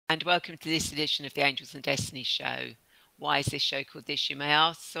and welcome to this edition of the Angels and Destiny Show. Why is this show called this, you may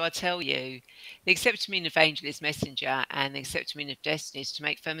ask? So I'll tell you. The accepted meaning of angel is messenger, and the accepted meaning of destiny is to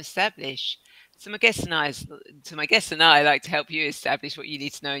make firm establish. So my guests and I like to help you establish what you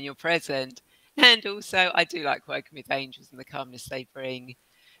need to know in your present. And also, I do like working with angels and the calmness they bring.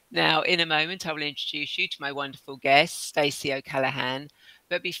 Now, in a moment, I will introduce you to my wonderful guest, Stacey O'Callaghan.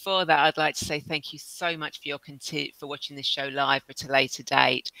 But before that, I'd like to say thank you so much for for watching this show live at a later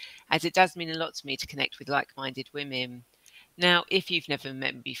date, as it does mean a lot to me to connect with like-minded women. Now, if you've never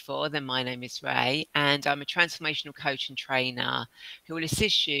met me before, then my name is Ray, and I'm a transformational coach and trainer who will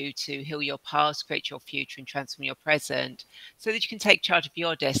assist you to heal your past, create your future, and transform your present so that you can take charge of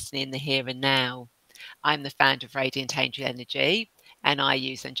your destiny in the here and now. I'm the founder of Radiant Angel Energy, and I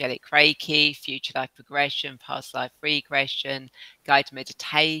use angelic Reiki, future life progression, past life regression, guided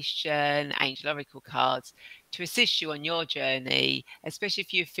meditation, angel oracle cards to assist you on your journey, especially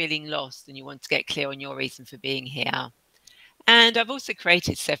if you're feeling lost and you want to get clear on your reason for being here. And I've also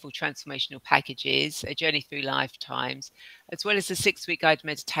created several transformational packages, a journey through lifetimes, as well as a 6-week guided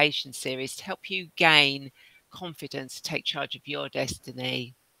meditation series to help you gain confidence to take charge of your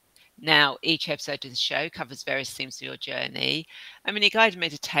destiny. Now, each episode of the show covers various themes of your journey. I'm in a guided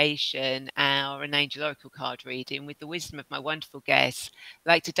meditation or an angel oracle card reading with the wisdom of my wonderful guests,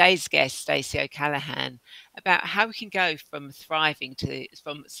 like today's guest, Stacey O'Callaghan, about how we can go from surviving to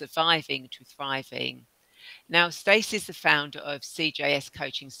thriving. Now, Stacey is the founder of SJS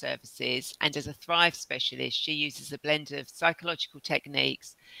Coaching Services, and as a Thrive specialist, she uses a blend of psychological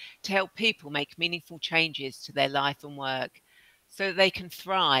techniques to help people make meaningful changes to their life and work so that they can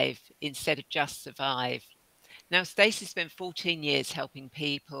thrive instead of just survive. Now, Stacey spent 14 years helping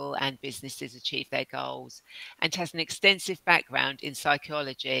people and businesses achieve their goals and has an extensive background in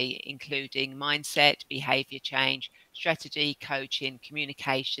psychology, including mindset, behavior change, strategy, coaching,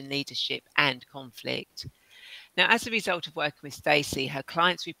 communication, leadership, and conflict. Now, as a result of working with Stacey, her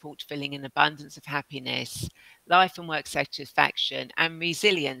clients report feeling an abundance of happiness, life and work satisfaction, and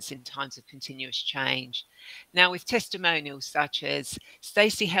resilience in times of continuous change. Now, with testimonials such as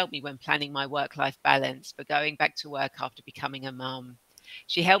Stacey helped me when planning my work-life balance for going back to work after becoming a mum.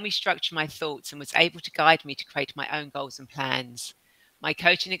 She helped me structure my thoughts and was able to guide me to create my own goals and plans. My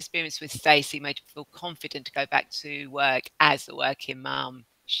coaching experience with Stacey made me feel confident to go back to work as a working mum.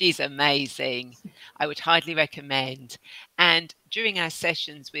 She's amazing. I would highly recommend. And during the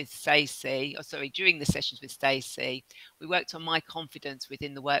sessions with Stacey, we worked on my confidence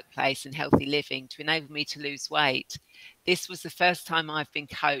within the workplace and healthy living to enable me to lose weight. This was the first time I've been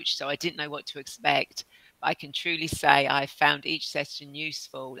coached, so I didn't know what to expect. But I can truly say I found each session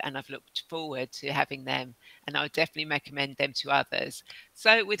useful and I've looked forward to having them, and I would definitely recommend them to others.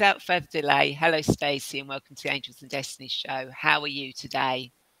 So without further delay, hello Stacey and welcome to the Angels and Destiny Show. How are you today?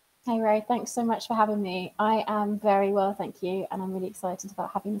 Hey Ray, thanks so much for having me. I am very well, thank you, and I'm really excited about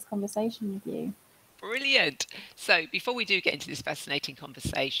having this conversation with you. Brilliant. So before we do get into this fascinating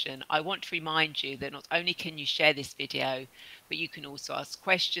conversation, I want to remind you that not only can you share this video, but you can also ask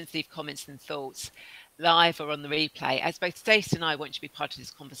questions, leave comments and thoughts live or on the replay, as both Stacey and I want you to be part of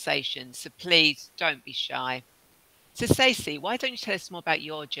this conversation. So please don't be shy. So Stacey, why don't you tell us more about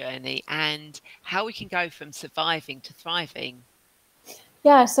your journey and how we can go from surviving to thriving?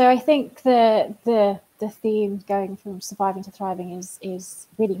 Yeah, so I think the theme going from surviving to thriving is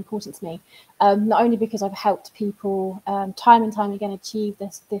really important to me. Not only because I've helped people time and time again achieve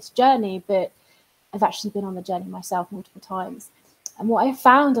this journey, but I've actually been on the journey myself multiple times. And what I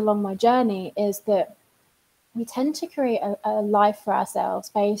found along my journey is that we tend to create a life for ourselves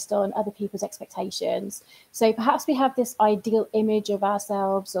based on other people's expectations. So perhaps we have this ideal image of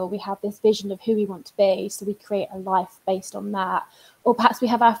ourselves, or we have this vision of who we want to be. So we create a life based on that. Or perhaps we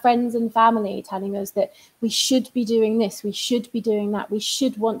have our friends and family telling us that we should be doing this, we should be doing that, we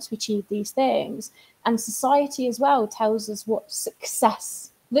should want to achieve these things. And society as well tells us what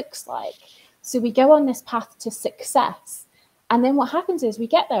success looks like. So we go on this path to success. And then what happens is we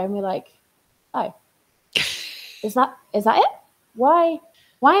get there and we're like, oh, is that it? Why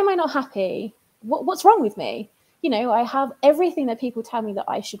am I not happy? What's wrong with me? I have everything that people tell me that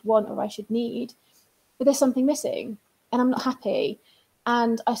I should want or I should need, but there's something missing and I'm not happy.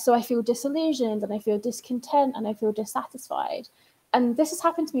 And so I feel disillusioned and I feel discontent and I feel dissatisfied. And this has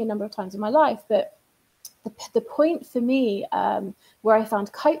happened to me a number of times in my life. But the point for me where I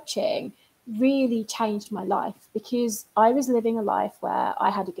found coaching really changed my life, because I was living a life where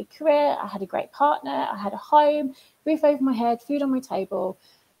I had a good career, I had a great partner, I had a home, roof over my head, food on my table.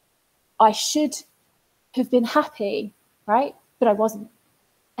 I should have been happy, right? But I wasn't.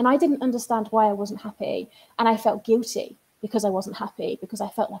 And I didn't understand why I wasn't happy. And I felt guilty. because I wasn't happy, because I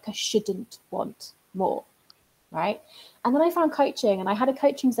felt like I shouldn't want more, right? And then I found coaching, and I had a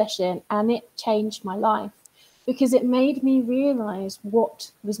coaching session, and it changed my life because it made me realize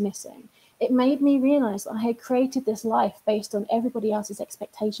what was missing. It made me realize that I had created this life based on everybody else's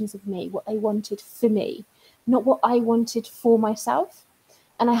expectations of me, what they wanted for me, not what I wanted for myself.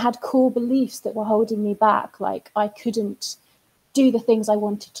 And I had core beliefs that were holding me back, like I couldn't do the things I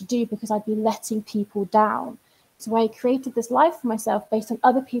wanted to do because I'd be letting people down. So I created this life for myself based on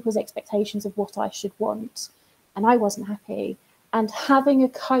other people's expectations of what I should want, and I wasn't happy. And having a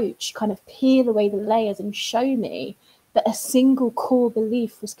coach kind of peel away the layers and show me that a single core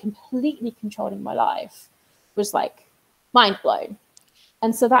belief was completely controlling my life was like mind blown.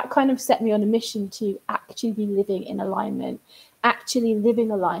 And so that kind of set me on a mission to actually be living in alignment, actually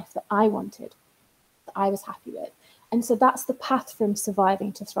living a life that I wanted, that I was happy with. And so that's the path from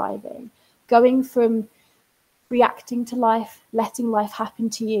surviving to thriving, going from reacting to life, letting life happen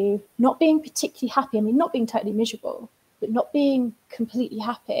to you, not being particularly happy. I mean, not being totally miserable, but not being completely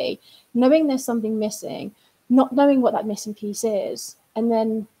happy, knowing there's something missing, not knowing what that missing piece is. And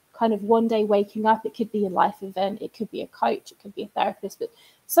then kind of one day waking up, it could be a life event, it could be a coach, it could be a therapist, but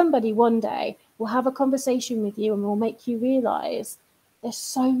somebody one day will have a conversation with you and will make you realize there's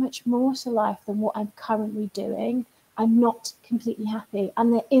so much more to life than what I'm currently doing. I'm not completely happy,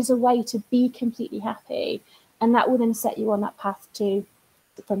 and there is a way to be completely happy, and that will then set you on that path to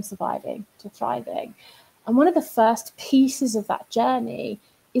from surviving to thriving. And one of the first pieces of that journey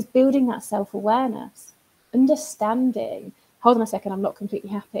is building that self-awareness, understanding, hold on a second, I'm not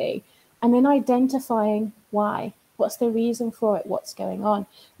completely happy, and then identifying why. What's the reason for it? What's going on?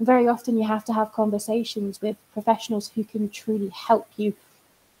 And very often you have to have conversations with professionals who can truly help you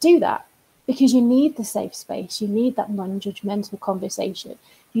do that, because you need the safe space. You need that non-judgmental conversation.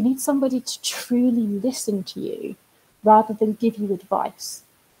 You need somebody to truly listen to you rather than give you advice,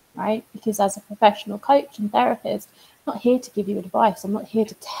 right? Because as a professional coach and therapist, I'm not here to give you advice. I'm not here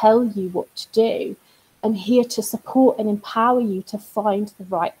to tell you what to do. I'm here to support and empower you to find the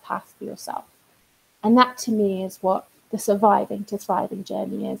right path for yourself. And that to me is what the surviving to thriving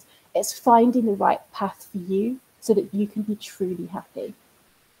journey is. It's finding the right path for you so that you can be truly happy.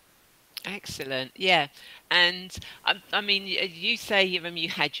 Excellent. Yeah. And I mean, you say you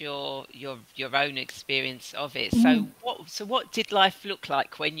had your own experience of it. So what did life look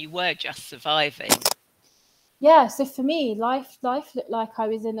like when you were just surviving? Yeah, so for me, life looked like I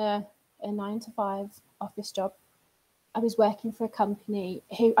was in a 9 to 5 office job. I was working for a company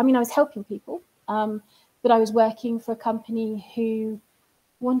who, I mean, I was helping people, but I was working for a company who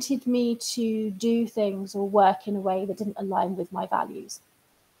wanted me to do things or work in a way that didn't align with my values.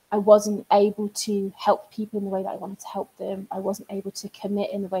 I wasn't able to help people in the way that I wanted to help them. I wasn't able to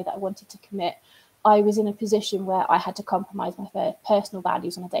commit in the way that I wanted to commit. I was in a position where I had to compromise my personal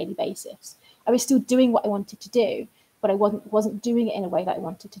values on a daily basis. I was still doing what I wanted to do, but I wasn't doing it in a way that I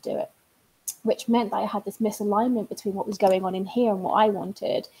wanted to do it, which meant that I had this misalignment between what was going on in here and what I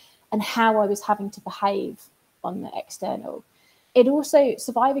wanted and how I was having to behave on the external.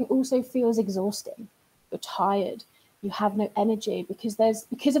 Surviving also feels exhausting. You're tired. You have no energy because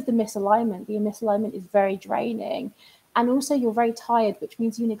of the misalignment. The misalignment is very draining. And also you're very tired, which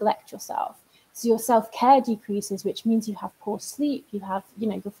means you neglect yourself. So your self-care decreases, which means you have poor sleep. You have,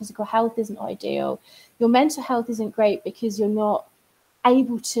 your physical health isn't ideal. Your mental health isn't great because you're not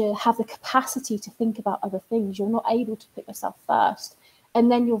able to have the capacity to think about other things. You're not able to put yourself first.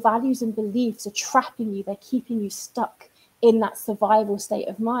 And then your values and beliefs are trapping you. They're keeping you stuck in that survival state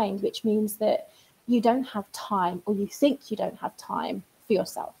of mind, which means that you don't have time, or you think you don't have time for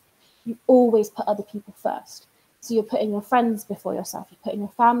yourself. You always put other people first. So you're putting your friends before yourself, you're putting your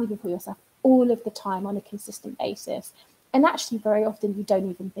family before yourself all of the time on a consistent basis. And actually, very often, you don't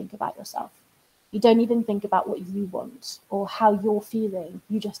even think about yourself. You don't even think about what you want or how you're feeling.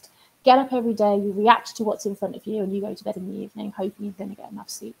 You just get up every day, you react to what's in front of you, and you go to bed in the evening, hoping you're going to get enough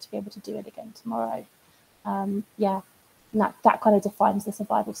sleep to be able to do it again tomorrow. And that kind of defines the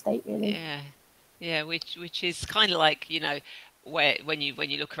survival state, really. Yeah, which is kind of like, where when you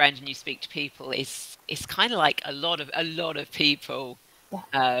look around and you speak to people, it's kind of like a lot of people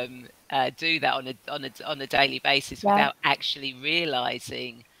do that on a daily basis without actually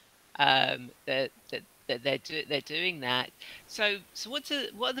realizing that they're doing that. So what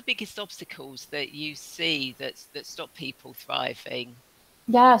are the biggest obstacles that you see that stop people thriving?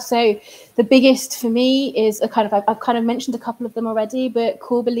 Yeah, so the biggest for me is I've kind of mentioned a couple of them already, but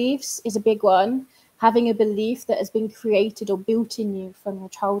core beliefs is a big one. Having a belief that has been created or built in you from your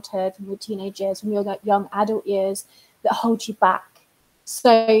childhood, from your teenage years, from your young adult years that hold you back.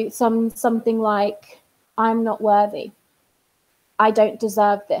 So something like, I'm not worthy. I don't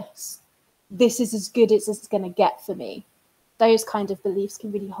deserve this. This is as good as it's going to get for me. Those kind of beliefs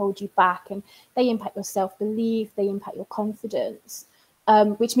can really hold you back, and they impact your self-belief, they impact your confidence,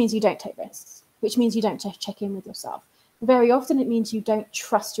 which means you don't take risks, which means you don't check in with yourself. Very often it means you don't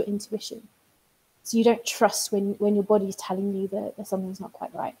trust your intuition. So you don't trust when your body is telling you that something's not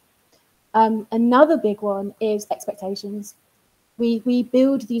quite right. Another big one is expectations. We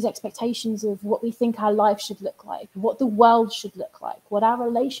build these expectations of what we think our life should look like, what the world should look like, what our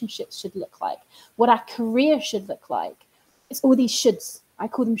relationships should look like, what our career should look like. It's all these shoulds. I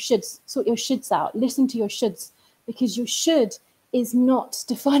call them shoulds. Sort your shoulds out. Listen to your shoulds, because your should is not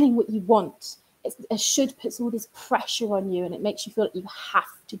defining what you want. A should puts all this pressure on you, and it makes you feel like you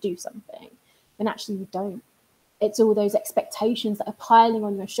have to do something, and actually you don't. It's all those expectations that are piling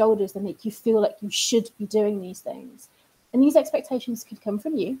on your shoulders that make you feel like you should be doing these things. And these expectations could come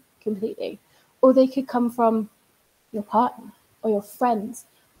from you completely, or they could come from your partner or your friends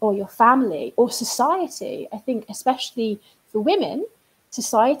or your family or society. I think especially for women,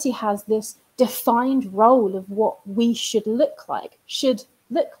 society has this defined role of what we should look like.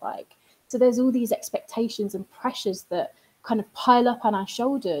 So there's all these expectations and pressures that kind of pile up on our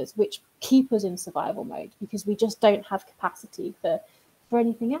shoulders, which keep us in survival mode because we just don't have capacity for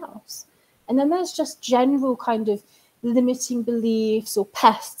anything else. And then there's just general kind of limiting beliefs or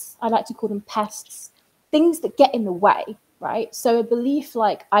pests. I like to call them pests, things that get in the way, right? So a belief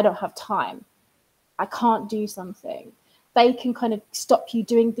like, I don't have time, I can't do something, they can kind of stop you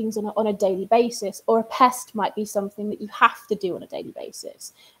doing things on a daily basis. Or a pest might be something that you have to do on a daily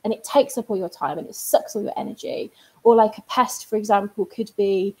basis, and it takes up all your time and it sucks all your energy. Or like a pest, for example, could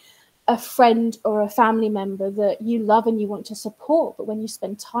be a friend or a family member that you love and you want to support, but when you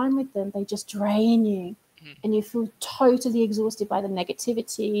spend time with them, they just drain you. And you feel totally exhausted by the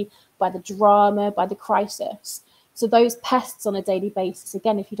negativity, by the drama, by the crisis. So those pests on a daily basis,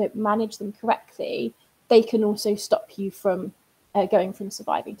 again, if you don't manage them correctly, they can also stop you from going from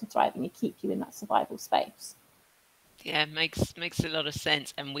surviving to thriving and keep you in that survival space. Yeah, makes a lot of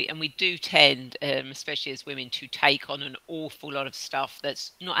sense. And we do tend, especially as women, to take on an awful lot of stuff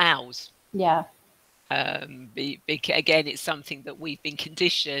that's not ours. Yeah. Again, it's something that we've been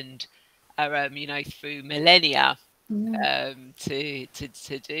conditioned, through millennia, to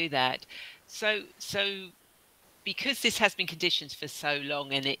do that. So because this has been conditioned for so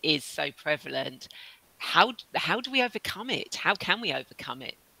long and it is so prevalent, how do we overcome it? How can we overcome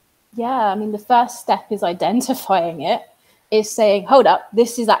it? Yeah, I mean, the first step is identifying it, is saying, hold up,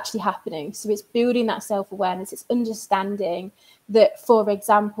 this is actually happening. So it's building that self-awareness. It's understanding that, for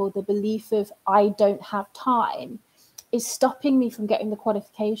example, the belief of I don't have time is stopping me from getting the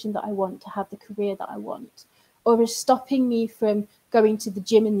qualification that I want to have the career that I want, or is stopping me from going to the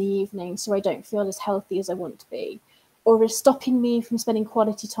gym in the evening so I don't feel as healthy as I want to be, or is stopping me from spending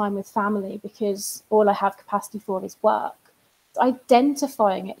quality time with family because all I have capacity for is work. It's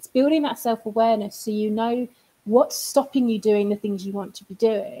identifying it. It's building that self-awareness so you know what's stopping you doing the things you want to be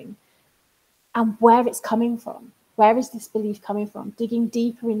doing and where it's coming from. Where is this belief coming from? Digging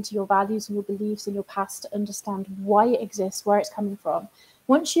deeper into your values and your beliefs and your past to understand why it exists, where it's coming from.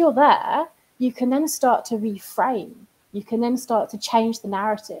 Once you're there, you can then start to reframe. You can then start to change the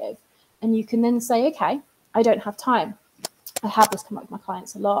narrative, and you can then say, okay, I don't have time. I have this come up with my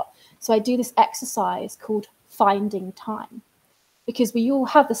clients a lot. So I do this exercise called finding time, because we all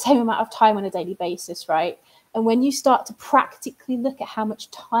have the same amount of time on a daily basis, right? And when you start to practically look at how much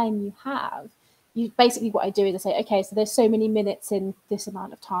time you have, you basically, what I do is I say, okay, so there's so many minutes in this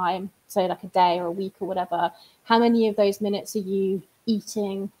amount of time, so like a day or a week or whatever. How many of those minutes are you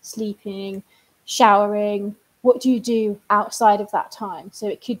eating, sleeping, showering? What do you do outside of that time? So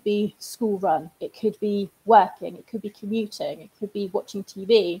it could be school run, it could be working, it could be commuting, it could be watching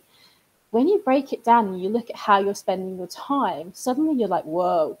TV. When you break it down and you look at how you're spending your time, suddenly you're like,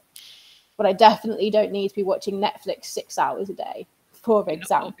 whoa, but I definitely don't need to be watching Netflix 6 hours a day, for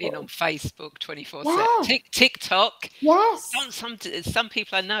example. Or being on Facebook 24/7. Yeah. TikTok. Yes. Some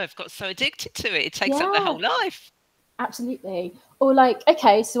people I know have got so addicted to it, it takes up their whole life. Absolutely. Or like,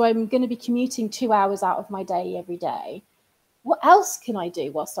 okay, so I'm going to be commuting 2 hours out of my day every day. What else can I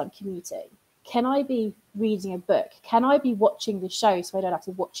do whilst I'm commuting? Can I be reading a book? Can I be watching the show so I don't have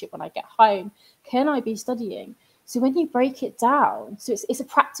to watch it when I get home? Can I be studying? So when you break it down, so it's a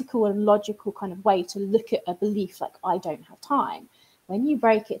practical and logical kind of way to look at a belief like, I don't have time. When you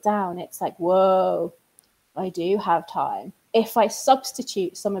break it down, it's like, whoa, I do have time. If I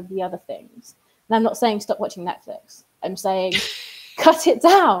substitute some of the other things, and I'm not saying stop watching Netflix, I'm saying cut it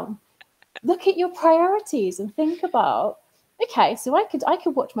down. Look at your priorities and think about, okay, so I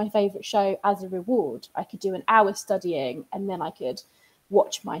could watch my favorite show as a reward. I could do an hour studying and then I could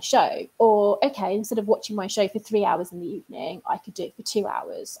watch my show. Or, okay, instead of watching my show for 3 hours in the evening, I could do it for 2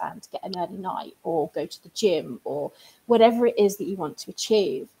 hours and get an early night, or go to the gym, or whatever it is that you want to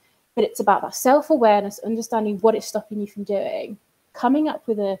achieve. But it's about that self-awareness, understanding what it's stopping you from doing, coming up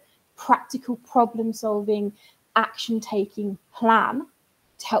with a practical problem-solving, action-taking plan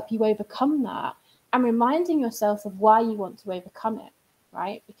to help you overcome that, and reminding yourself of why you want to overcome it,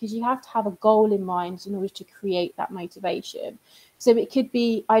 right? Because you have to have a goal in mind in order to create that motivation. So it could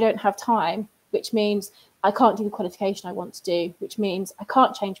be, I don't have time, which means I can't do the qualification I want to do, which means I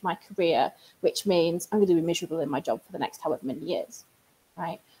can't change my career, which means I'm going to be miserable in my job for the next however many years,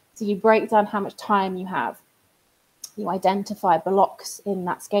 right? So you break down how much time you have. You identify blocks in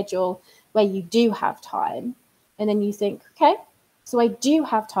that schedule where you do have time. And then you think, okay, so I do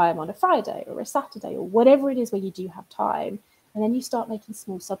have time on a Friday or a Saturday or whatever it is where you do have time. And then you start making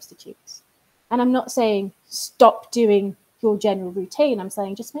small substitutes. And I'm not saying stop doing your general routine. I'm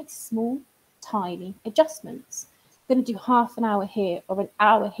saying just make small, tiny adjustments. I'm going to do half an hour here or an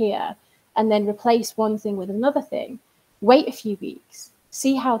hour here, and then replace one thing with another thing. Wait a few weeks.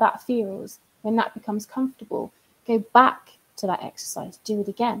 See how that feels. When that becomes comfortable, go back to that exercise. Do it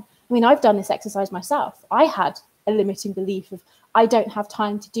again. I mean, I've done this exercise myself. I had a limiting belief of I don't have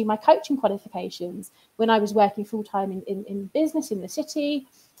time to do my coaching qualifications when I was working full-time in business in the city.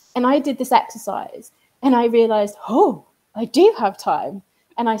 And I did this exercise and I realized, oh, I do have time.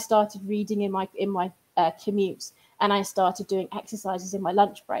 And I started reading in my commutes, and I started doing exercises in my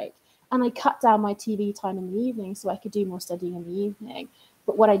lunch break. And I cut down my TV time in the evening so I could do more studying in the evening.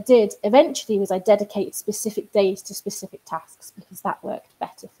 But what I did eventually was I dedicated specific days to specific tasks, because that worked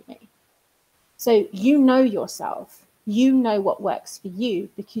better for me. So you know yourself, you know what works for you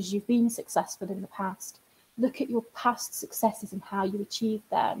because you've been successful in the past. Look at your past successes and how you achieved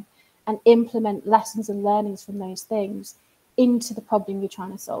them, and implement lessons and learnings from those things into the problem you're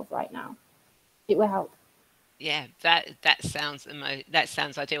trying to solve right now. It will help. Yeah, that sounds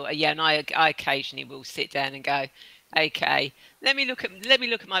ideal. Yeah, and I occasionally will sit down and go, okay, let me look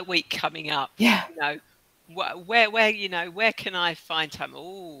at my week coming up. Yeah. You know, where can I find time?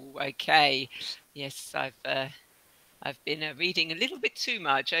 Oh, okay, yes, I've been reading a little bit too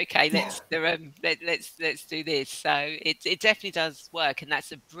much. Okay, Yeah. let's do this. So it definitely does work, and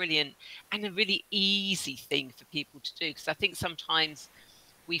that's a brilliant and a really easy thing for people to do, because I think sometimes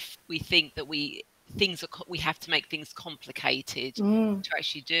we think that we have to make things complicated Mm. to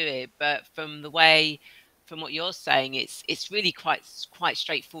actually do it. But from what you're saying, it's really quite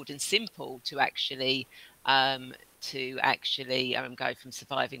straightforward and simple to actually go from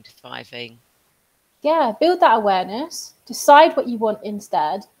surviving to thriving. Yeah, build that awareness, decide what you want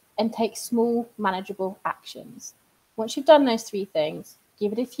instead, and take small, manageable actions. Once you've done those 3 things,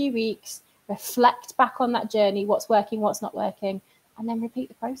 give it a few weeks, reflect back on that journey, what's working, what's not working, and then repeat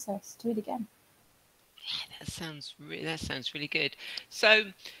the process. Do it again. That sounds really good. So,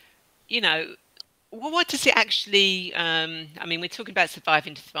 what does it actually, I mean, we're talking about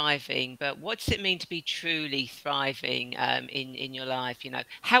surviving to thriving, but what does it mean to be truly thriving in your life?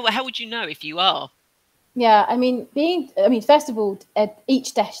 How would you know if you are? Yeah, I mean, first of all,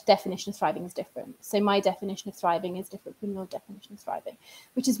 each definition of thriving is different. So my definition of thriving is different from your definition of thriving,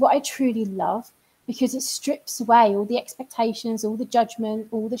 which is what I truly love, because it strips away all the expectations, all the judgment,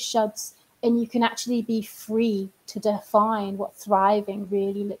 all the shoulds, and you can actually be free to define what thriving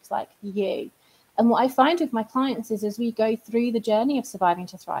really looks like for you. And what I find with my clients is, as we go through the journey of surviving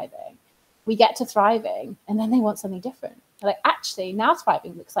to thriving, we get to thriving and then they want something different. They're like, actually, now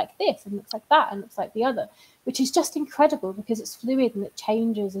thriving looks like this and looks like that and looks like the other, which is just incredible because it's fluid and it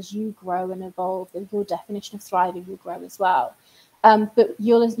changes as you grow and evolve, and your definition of thriving will grow as well. But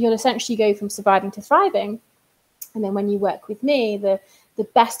you'll essentially go from surviving to thriving. And then when you work with me, the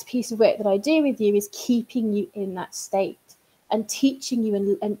best piece of work that I do with you is keeping you in that state and teaching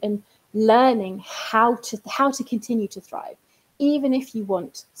you and learning how to continue to thrive. Even if you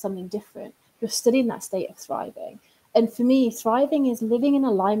want something different, you're still in that state of thriving. And for me, thriving is living in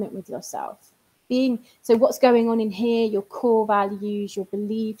alignment with yourself. So what's going on in here, your core values, your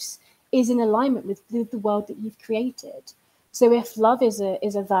beliefs, is in alignment with the world that you've created. So if love is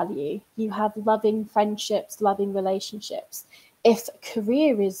a value, you have loving friendships, loving relationships. If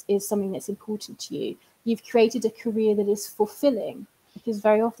career is something that's important to you, you've created a career that is fulfilling, because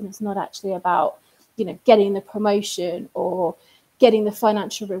very often it's not actually about, getting the promotion or getting the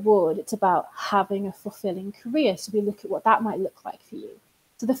financial reward. It's about having a fulfilling career. So we look at what that might look like for you.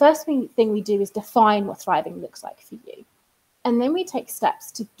 So the first thing we do is define what thriving looks like for you. And then we take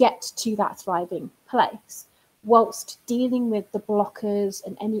steps to get to that thriving place. whilst dealing with the blockers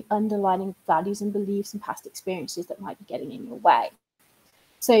and any underlying values and beliefs and past experiences that might be getting in your way.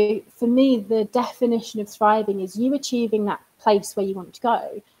 So for me, the definition of thriving is you achieving that place where you want to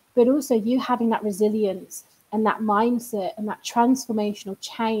go, but also you having that resilience and that mindset and that transformational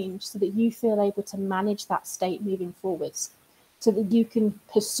change so that you feel able to manage that state moving forwards, so that you can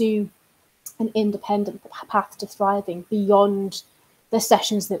pursue an independent path to thriving beyond the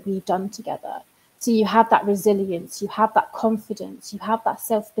sessions that we've done together. So you have that resilience, you have that confidence, you have that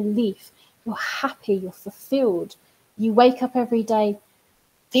self-belief, you're happy, you're fulfilled. You wake up every day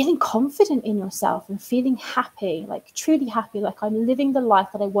feeling confident in yourself and feeling happy, like truly happy, like I'm living the life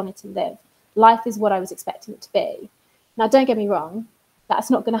that I wanted to live. Life is what I was expecting it to be. Now, don't get me wrong, that's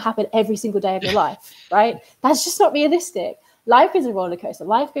not going to happen every single day of your life, right? That's just not realistic. Life is a roller coaster.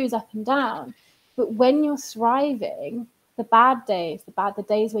 Life goes up and down. But when you're thriving, the bad days, the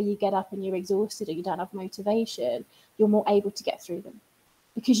days where you get up and you're exhausted or you don't have motivation, you're more able to get through them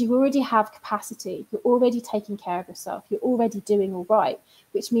because you already have capacity. You're already taking care of yourself. You're already doing all right,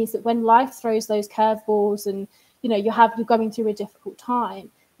 which means that when life throws those curveballs and you're going through a difficult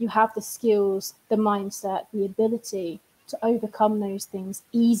time, you have the skills, the mindset, the ability to overcome those things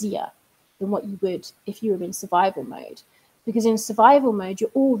easier than what you would if you were in survival mode. Because in survival mode,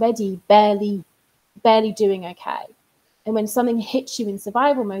 you're already barely doing okay. And when something hits you in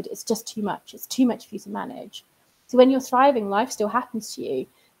survival mode, it's just too much. It's too much for you to manage. So when you're thriving, life still happens to you,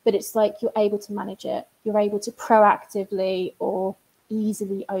 but it's like you're able to manage it. You're able to proactively or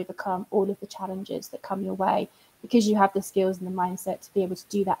easily overcome all of the challenges that come your way because you have the skills and the mindset to be able to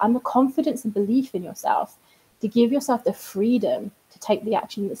do that, and the confidence and belief in yourself to give yourself the freedom to take the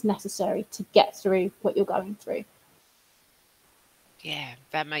action that's necessary to get through what you're going through. Yeah,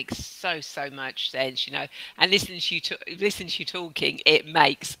 that makes so much sense, and listening to you talking, it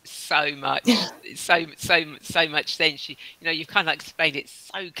makes so much sense. You've kind of explained it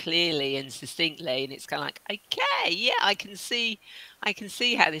so clearly and succinctly, and it's kind of like, okay, yeah, I can see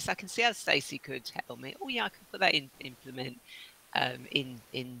how Stacey could help me. Oh yeah, I can put that implement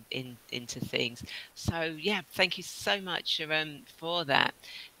into things. So yeah, thank you so much for that.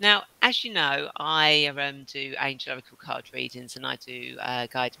 Now, as you know, I do angel oracle card readings and I do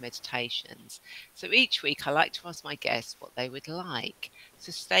guided meditations. So each week I like to ask my guests what they would like.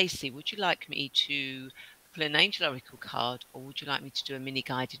 So Stacey, would you like me to pull an angel oracle card, or would you like me to do a mini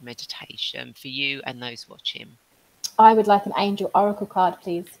guided meditation for you and those watching? I would like an angel oracle card,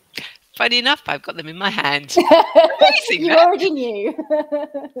 please. Funny enough, I've got them in my hand. Amazing, you already knew.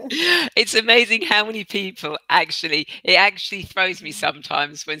 It's amazing how many people it actually throws me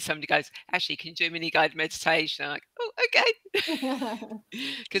sometimes when somebody goes, actually, can you do a mini guided meditation? I'm like, oh, okay.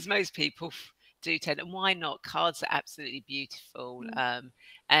 Because most people do tend, and why not? Cards are absolutely beautiful.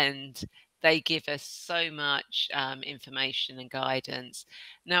 And they give us so much information and guidance.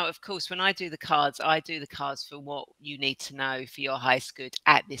 Now, of course, when I do the cards for what you need to know for your highest good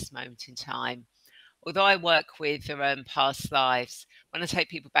at this moment in time. Although I work with past lives, when I take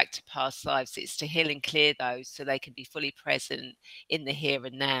people back to past lives, it's to heal and clear those so they can be fully present in the here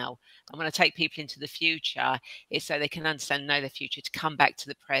and now. And when I take people into the future, it's so they can understand and know the future, to come back to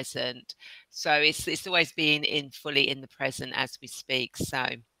the present. So it's always being fully in the present as we speak. So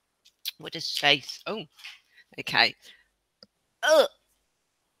what does Chase? Oh, okay. Oh,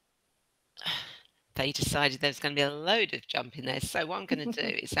 they decided there's going to be a load of jump in there. So what I'm going to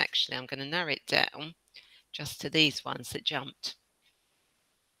do is I'm going to narrow it down just to these ones that jumped.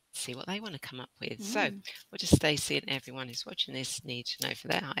 See what they want to come up with. So what does Stacey and everyone who's watching this need to know for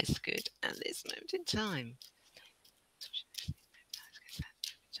their highest good at this moment in time?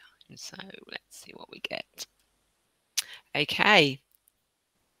 So let's see what we get. Okay.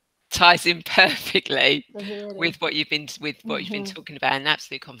 Ties in perfectly with what you've been talking about. An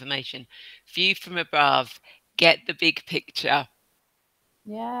absolute confirmation. View from above. Get the big picture.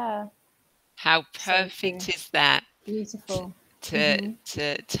 Yeah. How perfect is that? Beautiful.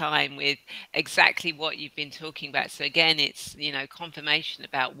 To time with exactly what you've been talking about. So again, it's confirmation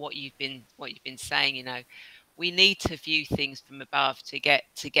about what you've been saying. We need to view things from above to get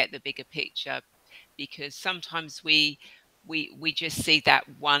the bigger picture, because sometimes we just see that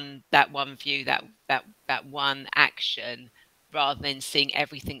one view, that one action, rather than seeing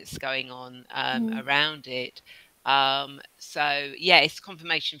everything that's going on around it. So yeah, it's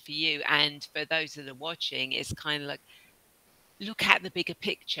confirmation for you, and for those that are watching, it's kind of like, look at the bigger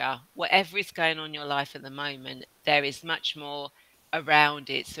picture. Whatever is going on in your life at the moment, there is much more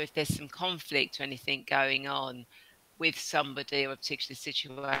around it. So if there's some conflict or anything going on with somebody or a particular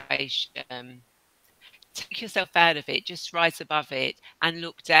situation, take yourself out of it, just rise above it and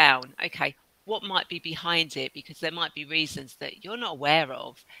look down. Okay, what might be behind it, because there might be reasons that you're not aware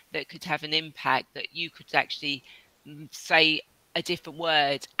of that could have an impact, that you could actually say a different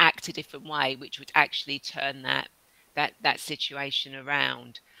word, act a different way, which would actually turn that situation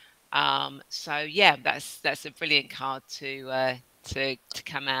around. So yeah, that's a brilliant card to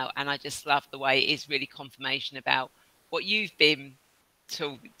come out, and I just love the way it is really confirmation about what you've been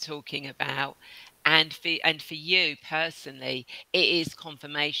talking about, and for you personally, it is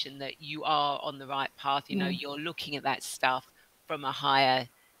confirmation that you are on the right path. You know, Mm. you're looking at that stuff from a higher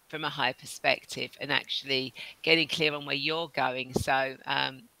perspective, and actually getting clear on where you're going. So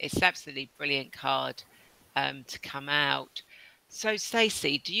it's absolutely brilliant card to come out. So,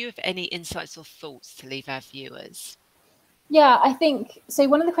 Stacey, do you have any insights or thoughts to leave our viewers? Yeah, I think so.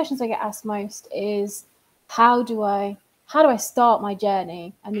 One of the questions I get asked most is how do I start my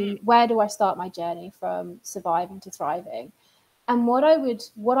journey? I Mm, mean, where do I start my journey from surviving to thriving? And what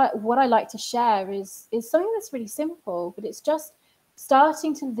I like to share is something that's really simple, but it's just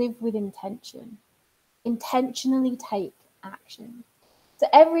starting to live with intention. Intentionally take action. So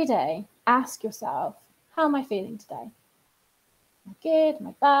every day, ask yourself, how am I feeling today? Am I good? Am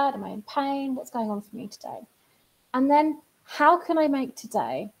I bad? Am I in pain? What's going on for me today? And then how can I make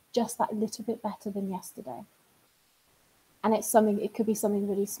today just that little bit better than yesterday? And it could be something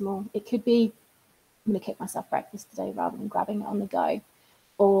really small. It could be, I'm going to cook myself breakfast today rather than grabbing it on the go.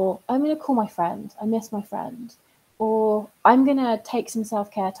 Or I'm going to call my friend. I miss my friend. Or I'm going to take some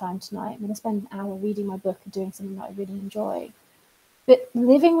self-care time tonight. I'm going to spend an hour reading my book and doing something that I really enjoy. But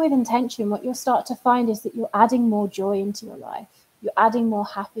living with intention, what you'll start to find is that you're adding more joy into your life. You're adding more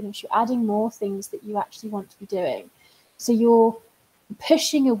happiness. You're adding more things that you actually want to be doing. So you're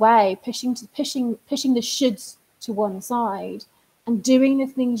pushing away, pushing the shoulds to one side and doing the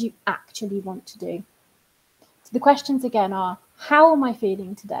things you actually want to do. So the questions again are, how am I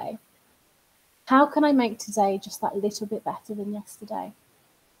feeling today? How can I make today just that little bit better than yesterday?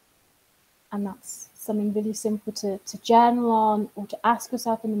 And that's something really simple to journal on, or to ask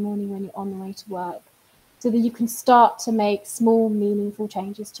yourself in the morning when you're on the way to work, so that you can start to make small, meaningful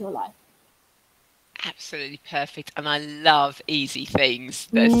changes to your life. absolutely perfect. And I love easy things.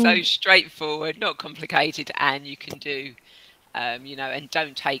 They're so Mm. straightforward, not complicated, and you can do, you know, and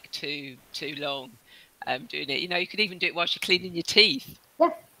don't take too long doing it. You know, you could even do it whilst you're cleaning your teeth. Yeah,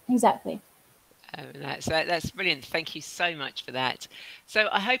 exactly. That's brilliant. Thank you so much for that. So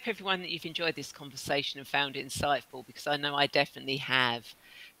I hope everyone that you've enjoyed this conversation and found it insightful, because I know I definitely have.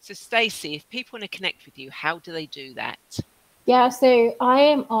 So Stacey, if people want to connect with you, how do they do that? Yeah, so I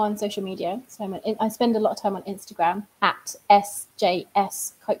am on social media. So I spend a lot of time on Instagram at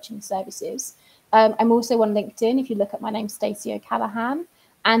SJS Coaching Services. I'm also on LinkedIn if you look at my name, Stacey O'Callaghan.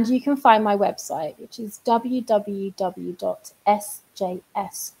 And you can find my website, which is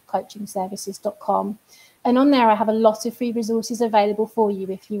www.sjscoachingservices.com. And on there, I have a lot of free resources available for you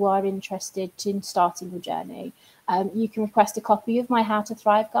if you are interested in starting your journey. You can request a copy of my How to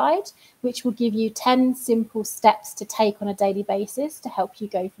Thrive guide, which will give you 10 simple steps to take on a daily basis to help you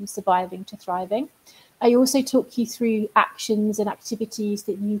go from surviving to thriving. I also talk you through actions and activities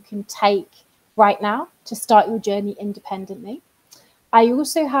that you can take right now to start your journey independently. I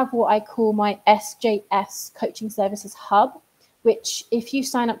also have what I call my SJS Coaching Services Hub, which if you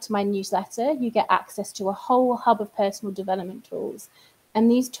sign up to my newsletter, you get access to a whole hub of personal development tools.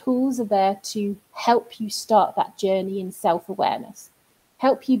 And these tools are there to help you start that journey in self-awareness,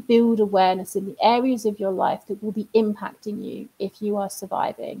 help you build awareness in the areas of your life that will be impacting you if you are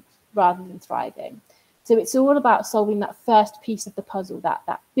surviving rather than thriving. So it's all about solving that first piece of the puzzle, that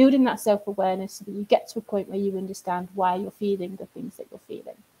building that self-awareness so that you get to a point where you understand why you're feeling the things that you're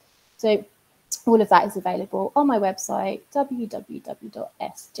feeling. So all of that is available on my website,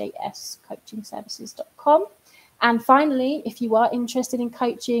 www.sjscoachingservices.com. And finally, if you are interested in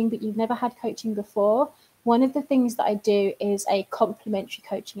coaching, but you've never had coaching before, one of the things that I do is a complimentary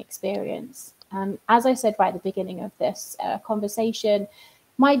coaching experience. And as I said right at the beginning of this conversation,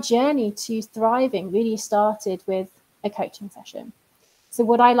 my journey to thriving really started with a coaching session. So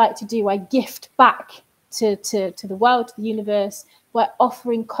what I like to do, I gift back to the world, to the universe, by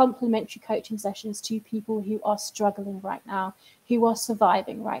offering complimentary coaching sessions to people who are struggling right now, who are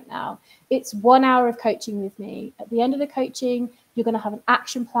surviving right now. It's 1 hour of coaching with me. At the end of the coaching, you're going to have an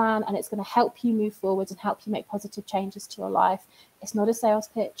action plan, and it's going to help you move forward and help you make positive changes to your life. It's not a sales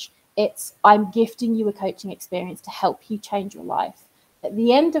pitch. It's I'm gifting you a coaching experience to help you change your life. At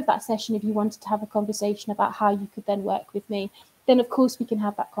the end of that session, if you wanted to have a conversation about how you could then work with me, then of course we can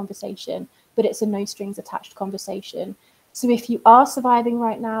have that conversation, but it's a no strings attached conversation. So if you are surviving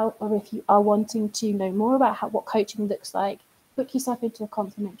right now, or if you are wanting to know more about what coaching looks like, book yourself into a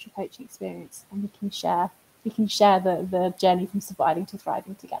complimentary coaching experience, and we can share the journey from surviving to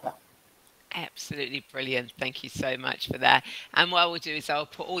thriving together. Absolutely brilliant. Thank you so much for that. And what I will do is I'll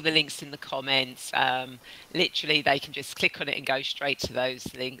put all the links in the comments. Literally, they can just click on it and go straight to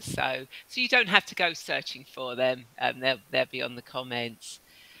those links. So you don't have to go searching for them. They'll be on the comments.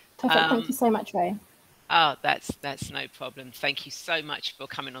 Perfect. Thank you so much, Ray. Oh, that's no problem. Thank you so much for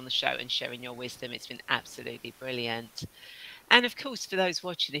coming on the show and sharing your wisdom. It's been absolutely brilliant. And of course, for those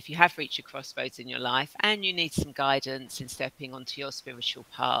watching, if you have reached a crossroads in your life and you need some guidance in stepping onto your spiritual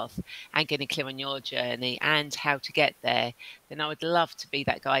path and getting clear on your journey and how to get there, then I would love to be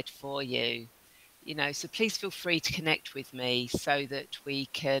that guide for you. So please feel free to connect with me so that we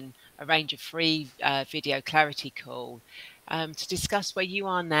can arrange a free video clarity call to discuss where you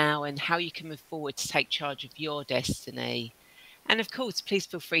are now and how you can move forward to take charge of your destiny. And of course, please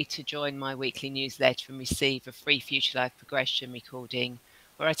feel free to join my weekly newsletter and receive a free Future Life Progression recording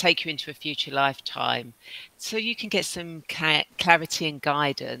where I take you into a future lifetime so you can get some clarity and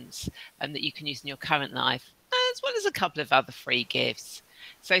guidance that you can use in your current life, as well as a couple of other free gifts.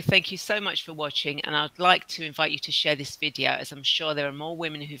 So thank you so much for watching, and I'd like to invite you to share this video, as I'm sure there are more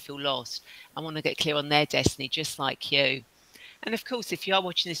women who feel lost and want to get clear on their destiny just like you. And of course, if you are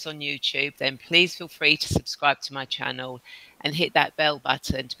watching this on YouTube, then please feel free to subscribe to my channel and hit that bell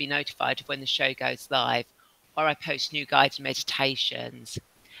button to be notified of when the show goes live or I post new guided meditations.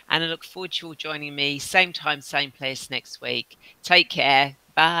 And I look forward to you all joining me, same time, same place next week. Take care.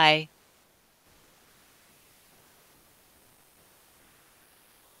 Bye.